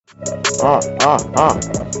Uh, uh, uh.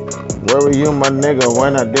 Where were you, my nigga,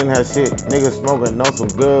 when I didn't have shit? Niggas smoking on some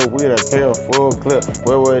good weed, I tell full clip.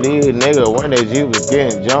 Where were these niggas when they G was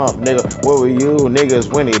getting jumped, nigga? Where were you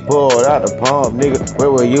niggas when he pulled out the pump, nigga?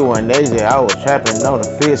 Where were you when they said I was trapping on the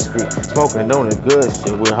fish street, smoking on the good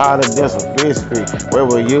shit, we harder than some fish street? Where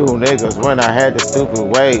were you niggas when I had the stupid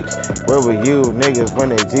waves? Where were you niggas when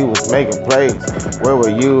they G was making plays? Where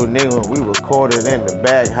were you niggas when we recorded in the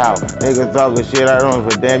back house? Niggas talking shit, I don't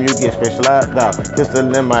give a damn, you get straight slapped out.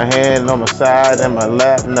 Pistol in my hand, on my side and my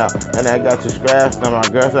lap now, and I got you scratched now. My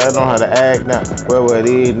girl said I don't know how to act now. Where were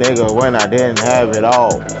these niggas when I didn't have it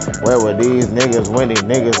all? Where were these niggas when these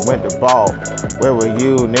niggas went to ball? Where were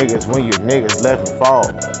you niggas when you niggas let them fall?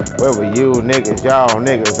 Where were you niggas? Y'all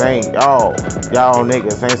niggas ain't y'all. Y'all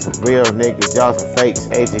niggas ain't some real niggas. Y'all some fakes.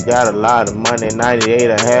 AG got a lot of money.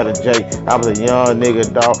 98 I had a J. I was a young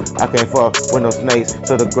nigga, dog. I can't fuck with no snakes,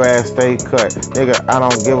 so the grass stay cut. Nigga, I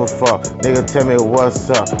don't give a fuck. Nigga, tell me what's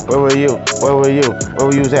up. Where were you? Where were you? Where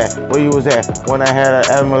were you at? Where you was at when I had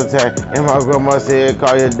an asthma attack? And my grandma said,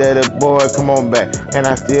 call your daddy, boy, come on back. And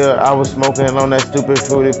I was smoking on that stupid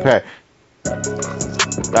fruity pack.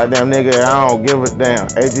 Goddamn nigga, I don't give a damn.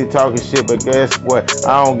 AG talking shit, but guess what?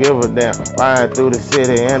 I don't give a damn. Riding through the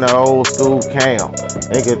city in the old school cam.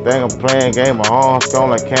 Nigga think I'm playing game of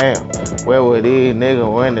Armstrong like Cam. Where were these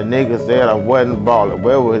niggas when the niggas said I wasn't ballin'?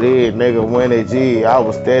 Where were these niggas when they G, I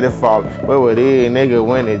was steady falling? Where were these niggas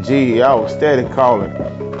when they G, I was steady calling?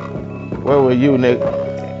 Where were you,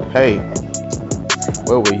 nigga? Hey,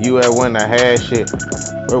 where were you at when I had shit?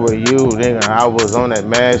 Where were you, nigga? I was on that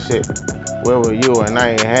mad shit. Where were you when I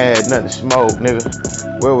ain't had nothing to smoke,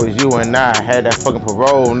 nigga? Where was you when I had that fucking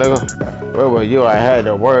parole, nigga? Where were you? I had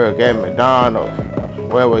to work at McDonald's.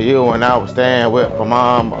 Where were you when I was staying with my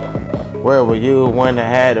mama? Where were you when I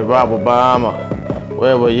had to rob Obama?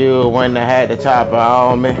 Where were you when I had the chopper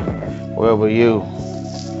on me? Where were you?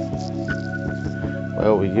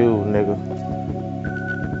 Where were you, nigga?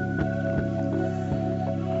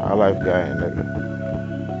 I like gang, nigga.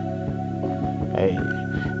 Hey.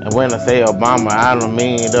 And when I say Obama, I don't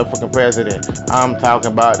mean the fucking president. I'm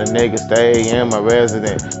talking about the nigga stay in my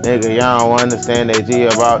residence. Nigga, y'all don't understand that G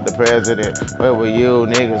about the president. Where were you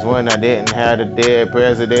niggas when I didn't have the dead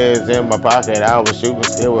presidents in my pocket? I was shooting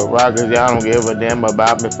still with rockets. Y'all don't give a damn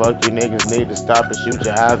about me. Fuck you niggas need to stop and shoot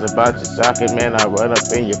your eyes about your socket. Man, I run up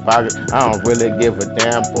in your pocket. I don't really give a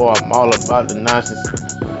damn, boy. I'm all about the nonsense.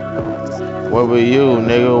 Where were you,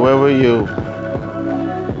 nigga? Where were you?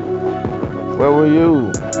 Where were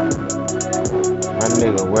you? My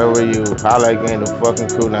nigga, where were you? Holla again, the fucking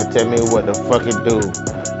crew. Now tell me what the fuck it do.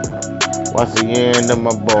 Once again, to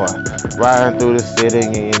my boy. Riding through the city,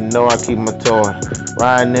 and you know I keep my toy.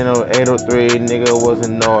 Riding in on 803, nigga was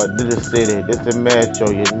annoyed. This the city, this the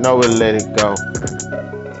metro, you know it let it go.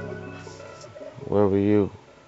 Where were you?